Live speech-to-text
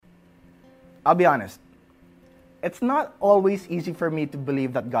I'll be honest, it's not always easy for me to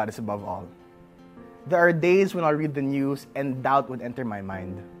believe that God is above all. There are days when I'll read the news and doubt would enter my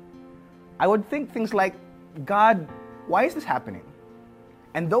mind. I would think things like, God, why is this happening?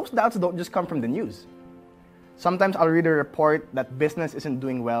 And those doubts don't just come from the news. Sometimes I'll read a report that business isn't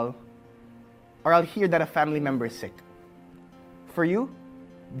doing well, or I'll hear that a family member is sick. For you,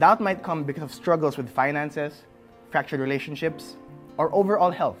 doubt might come because of struggles with finances, fractured relationships, or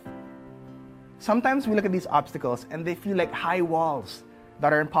overall health. Sometimes we look at these obstacles and they feel like high walls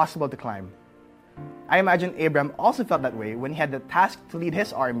that are impossible to climb. I imagine Abraham also felt that way when he had the task to lead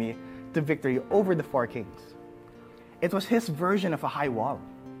his army to victory over the 4 kings. It was his version of a high wall.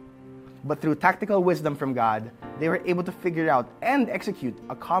 But through tactical wisdom from God, they were able to figure out and execute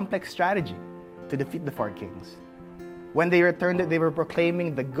a complex strategy to defeat the 4 kings. When they returned, they were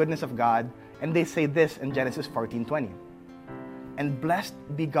proclaiming the goodness of God, and they say this in Genesis 14:20. And blessed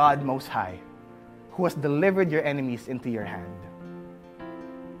be God Most High, who has delivered your enemies into your hand.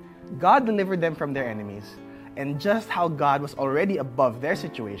 God delivered them from their enemies, and just how God was already above their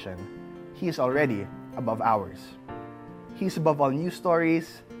situation, He is already above ours. He's above all news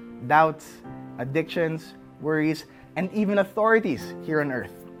stories, doubts, addictions, worries, and even authorities here on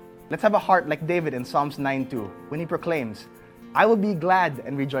earth. Let's have a heart like David in Psalms 9:2 when he proclaims, I will be glad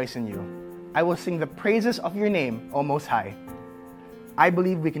and rejoice in you. I will sing the praises of your name, O Most High. I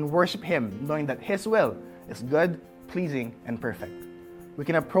believe we can worship Him knowing that His will is good, pleasing, and perfect. We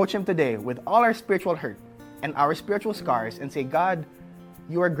can approach Him today with all our spiritual hurt and our spiritual scars and say, God,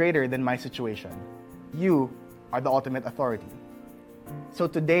 you are greater than my situation. You are the ultimate authority. So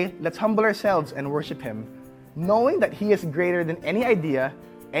today, let's humble ourselves and worship Him, knowing that He is greater than any idea,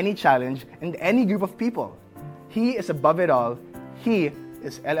 any challenge, and any group of people. He is above it all. He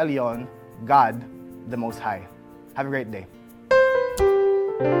is El Elyon, God, the Most High. Have a great day.